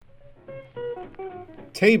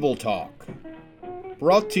Table Talk,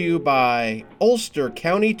 brought to you by Ulster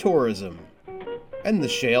County Tourism and the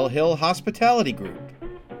Shale Hill Hospitality Group.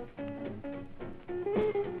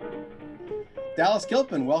 Dallas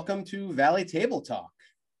Gilpin, welcome to Valley Table Talk.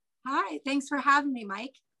 Hi, thanks for having me,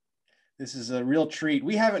 Mike. This is a real treat.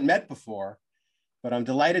 We haven't met before, but I'm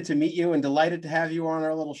delighted to meet you and delighted to have you on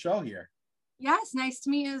our little show here. Yes, nice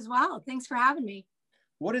to meet you as well. Thanks for having me.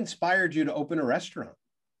 What inspired you to open a restaurant?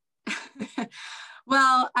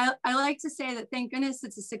 Well, I like to say that thank goodness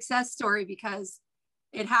it's a success story because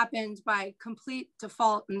it happened by complete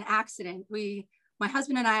default and accident. My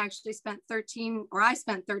husband and I actually I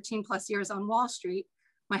spent 13 plus years on Wall Street.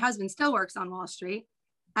 My husband still works on Wall Street.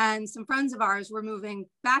 And some friends of ours were moving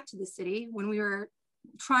back to the city when we were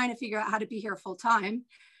trying to figure out how to be here full time.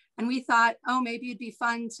 And we thought, oh, maybe it'd be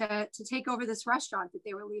fun to take over this restaurant that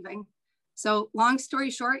they were leaving. So long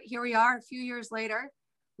story short, here we are a few years later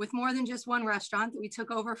with more than just one restaurant that we took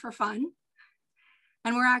over for fun.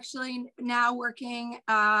 And we're actually now working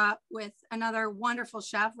with another wonderful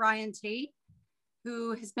chef, Ryan Tate,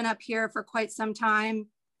 who has been up here for quite some time.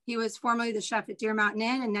 He was formerly the chef at Deer Mountain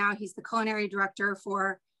Inn, and now he's the culinary director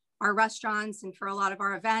for our restaurants and for a lot of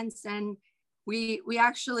our events. And we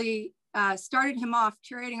actually started him off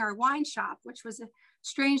curating our wine shop, which was a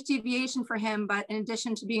strange deviation for him. But in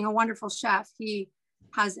addition to being a wonderful chef, he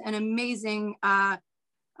has an amazing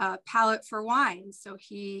palate for wine. So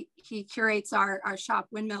he curates our shop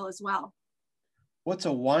Windmill as well. What's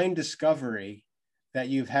a wine discovery that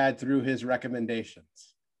you've had through his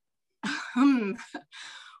recommendations?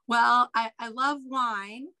 Well, I love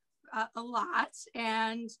wine a lot.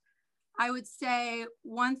 And I would say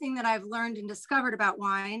one thing that I've learned and discovered about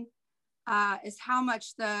wine is how much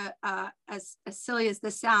as silly as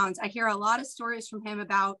this sounds, I hear a lot of stories from him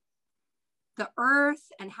about the earth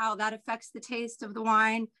and how that affects the taste of the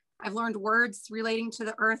wine. I've learned words relating to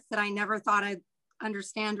the earth that I never thought I'd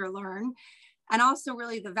understand or learn. And also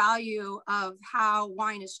really the value of how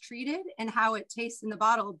wine is treated and how it tastes in the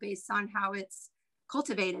bottle based on how it's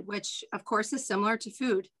cultivated, which of course is similar to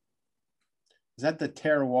food. Is that the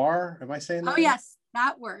terroir? Am I saying that? Oh, yes,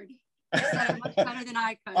 that word. You said it much better than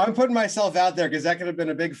I could. I'm putting myself out there because that could have been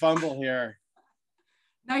a big fumble here.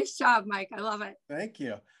 Nice job, Mike. I love it. Thank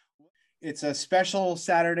you. It's a special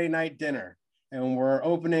Saturday night dinner, and we're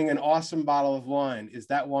opening an awesome bottle of wine. Is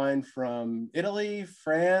that wine from Italy,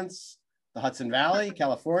 France, the Hudson Valley,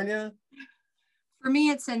 California? For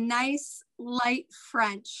me, it's a nice light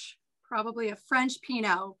French, probably a French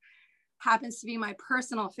Pinot. Happens to be my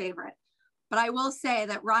personal favorite. But I will say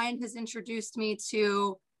that Ryan has introduced me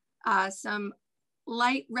to some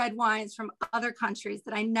light red wines from other countries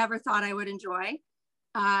that I never thought I would enjoy.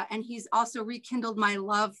 And he's also rekindled my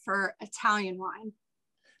love for Italian wine.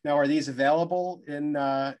 Now, are these available in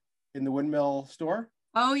the Windmill store?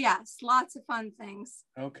 Oh, yes. Lots of fun things.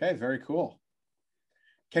 Okay, very cool.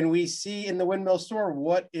 Can we see in the Windmill store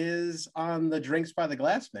what is on the drinks by the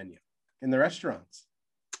glass menu in the restaurants?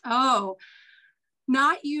 Oh,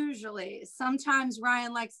 not usually. Sometimes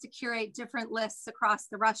Ryan likes to curate different lists across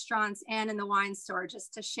the restaurants and in the wine store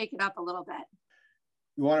just to shake it up a little bit.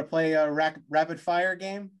 You want to play a rapid fire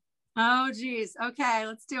game? Oh, geez. Okay,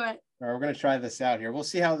 let's do it. All right, we're going to try this out here. We'll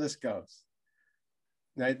see how this goes.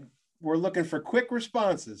 Now, we're looking for quick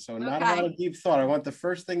responses, so not a lot of deep thought. I want the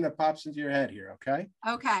first thing that pops into your head here, okay?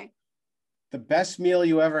 Okay. The best meal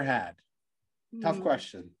you ever had? Tough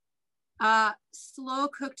question. Slow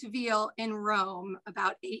cooked veal in Rome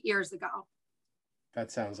about 8 years ago.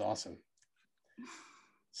 That sounds awesome.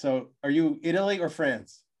 So are you Italy or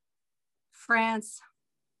France? France.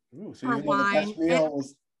 Ooh, so you know the best meal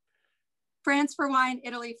was... France for wine,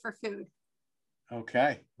 Italy for food.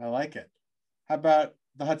 Okay, I like it. How about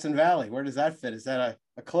the Hudson Valley? Where does that fit? Is that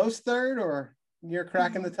a close third or near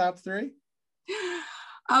cracking the top three?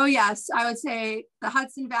 Oh, yes. I would say the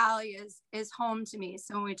Hudson Valley is home to me.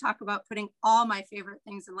 So when we talk about putting all my favorite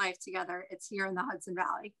things in life together, it's here in the Hudson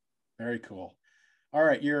Valley. Very cool. All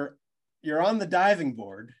right. You're on the diving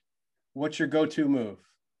board. What's your go-to move?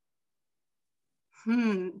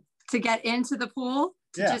 To get into the pool,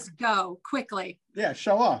 just go quickly. Yeah.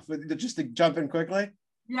 Show off. Just to jump in quickly?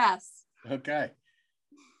 Yes. Okay.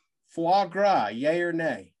 Foie gras, yay or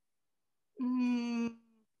nay?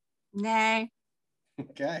 Nay.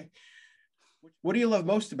 Okay. What do you love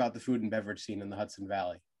most about the food and beverage scene in the Hudson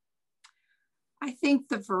Valley? I think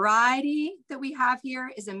the variety that we have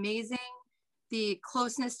here is amazing. The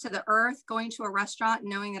closeness to the earth, going to a restaurant,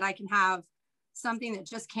 knowing that I can have something that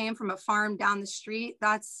just came from a farm down the street,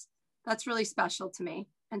 that's really special to me.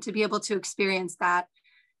 And to be able to experience that,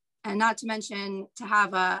 and not to mention to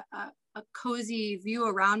have a a cozy view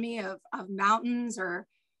around me of mountains, or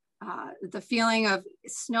the feeling of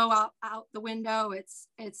snow out the window.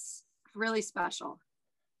 It's really special.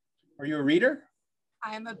 Are you a reader?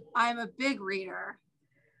 I'm a big reader.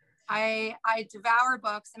 I devour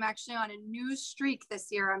books. I'm actually on a new streak this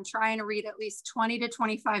year. I'm trying to read at least 20 to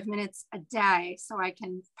 25 minutes a day so I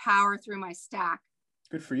can power through my stack.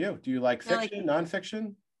 Good for you. Do you like fiction,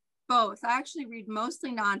 nonfiction? Both. I actually read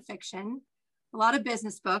mostly nonfiction, a lot of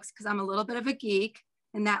business books because I'm a little bit of a geek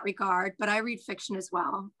in that regard, but I read fiction as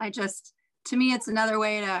well. To me, it's another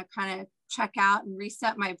way to kind of check out and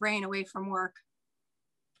reset my brain away from work.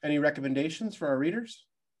 Any recommendations for our readers?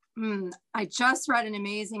 I just read an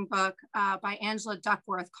amazing book by Angela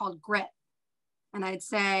Duckworth called Grit. And I'd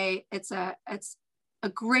say it's a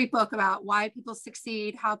great book about why people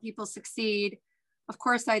succeed, how people succeed. Of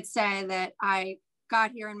course, I'd say that I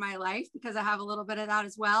got here in my life because I have a little bit of that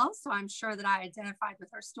as well. So I'm sure that I identified with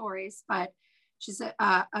her stories, but she's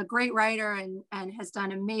a great writer and has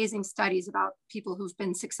done amazing studies about people who've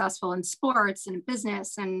been successful in sports and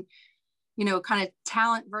business and, kind of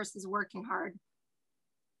talent versus working hard.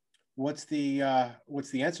 What's the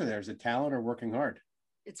answer there? Is it talent or working hard?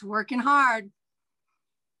 It's working hard.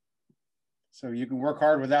 So you can work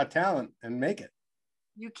hard without talent and make it.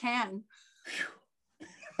 You can.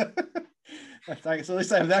 So at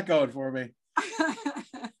least I have that going for me.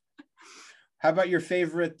 How about your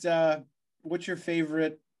favorite? What's your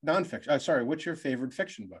favorite nonfiction? What's your favorite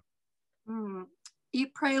fiction book?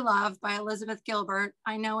 Eat, Pray, Love by Elizabeth Gilbert.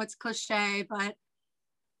 I know it's cliche, but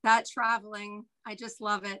that traveling, I just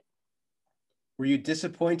love it. Were you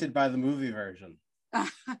disappointed by the movie version?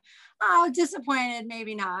 Disappointed,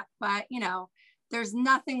 maybe not, but there's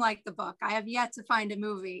nothing like the book. I have yet to find a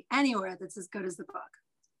movie anywhere that's as good as the book.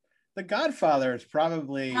 The Godfather is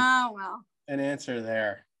probably an answer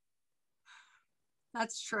there.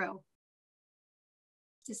 That's true.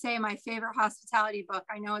 To say my favorite hospitality book,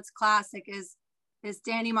 I know it's classic, is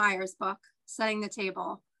Danny Meyer's book, Setting the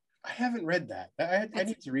Table. I haven't read that. I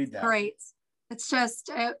need to read that. Great. It's just,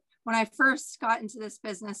 when I first got into this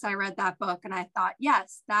business, I read that book and I thought,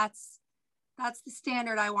 yes, that's the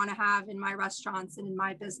standard I want to have in my restaurants and in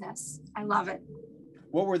my business. I love it.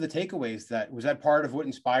 What were the takeaways? Was that part of what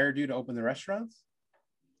inspired you to open the restaurants?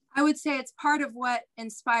 I would say it's part of what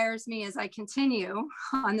inspires me as I continue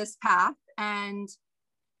on this path. And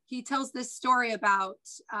he tells this story about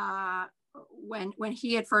when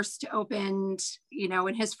he had first opened,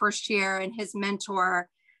 in his first year, and his mentor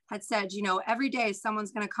had said, every day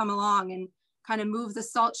someone's going to come along and kind of move the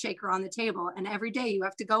salt shaker on the table. And every day you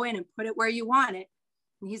have to go in and put it where you want it.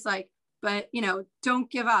 And he's like, but,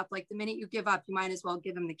 don't give up. Like the minute you give up, you might as well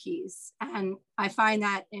give him the keys. And I find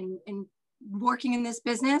that in working in this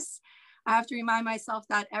business, I have to remind myself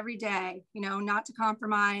that every day, not to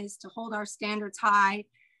compromise, to hold our standards high,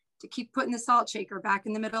 to keep putting the salt shaker back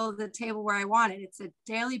in the middle of the table where I want it. It's a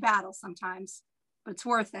daily battle sometimes, but it's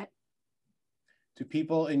worth it. Do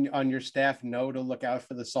people on your staff know to look out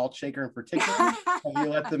for the salt shaker in particular? Have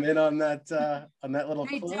you let them in on that little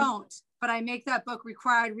They clue? don't, but I make that book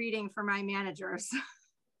required reading for my managers.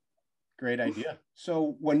 Great idea.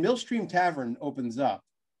 So when Millstream Tavern opens up,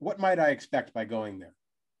 what might I expect by going there?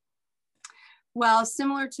 Well,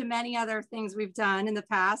 similar to many other things we've done in the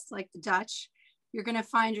past, like the Dutch, you're going to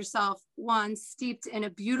find yourself, one, steeped in a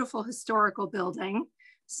beautiful historical building.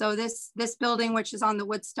 So this building, which is on the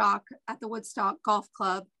Woodstock, at the Woodstock Golf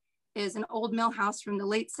Club, is an old mill house from the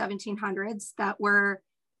late 1700s that we're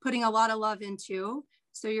putting a lot of love into.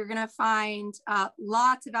 So you're going to find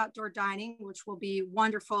lots of outdoor dining, which will be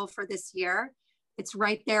wonderful for this year. It's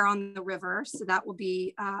right there on the river, so that will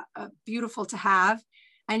be beautiful to have.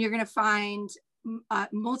 And you're going to find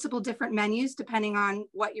multiple different menus depending on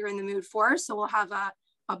what you're in the mood for. So we'll have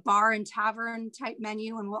a bar and tavern type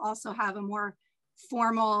menu, and we'll also have a more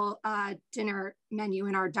formal dinner menu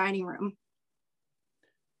in our dining room.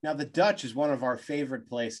 Now, the Dutch is one of our favorite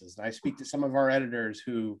places. And I speak to some of our editors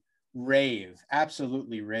who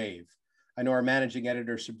absolutely rave. I know our managing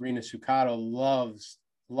editor, Sabrina Sucato,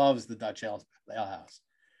 loves the Dutch Ale House.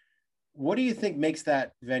 What do you think makes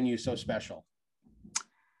that venue so special?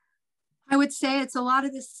 I would say it's a lot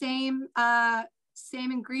of the same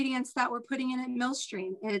ingredients that we're putting in at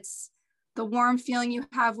Millstream. It's the warm feeling you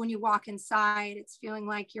have when you walk inside. It's feeling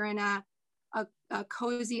like you're in a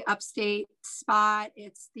cozy upstate spot.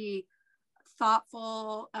 It's the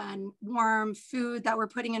thoughtful and warm food that we're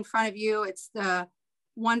putting in front of you. It's the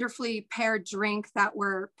wonderfully paired drink that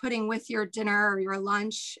we're putting with your dinner or your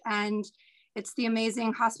lunch. And it's the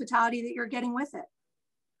amazing hospitality that you're getting with it.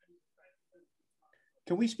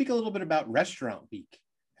 Can we speak a little bit about Restaurant Week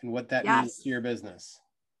and what that means to your business?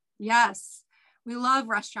 Yes, we love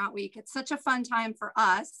Restaurant Week. It's such a fun time for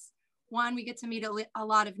us. One, we get to meet a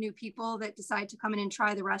lot of new people that decide to come in and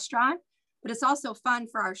try the restaurant, but it's also fun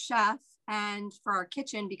for our chef and for our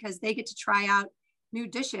kitchen because they get to try out new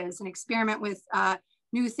dishes and experiment with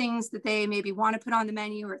new things that they maybe want to put on the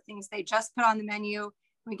menu or things they just put on the menu.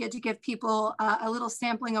 We get to give people a little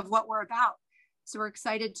sampling of what we're about. So we're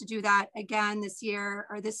excited to do that again this year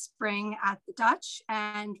or this spring at the Dutch,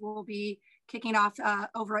 and we'll be kicking off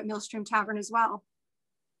over at Millstream Tavern as well.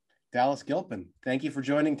 Dallas Gilpin, thank you for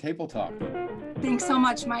joining Table Talk. Thanks so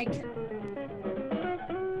much, Mike.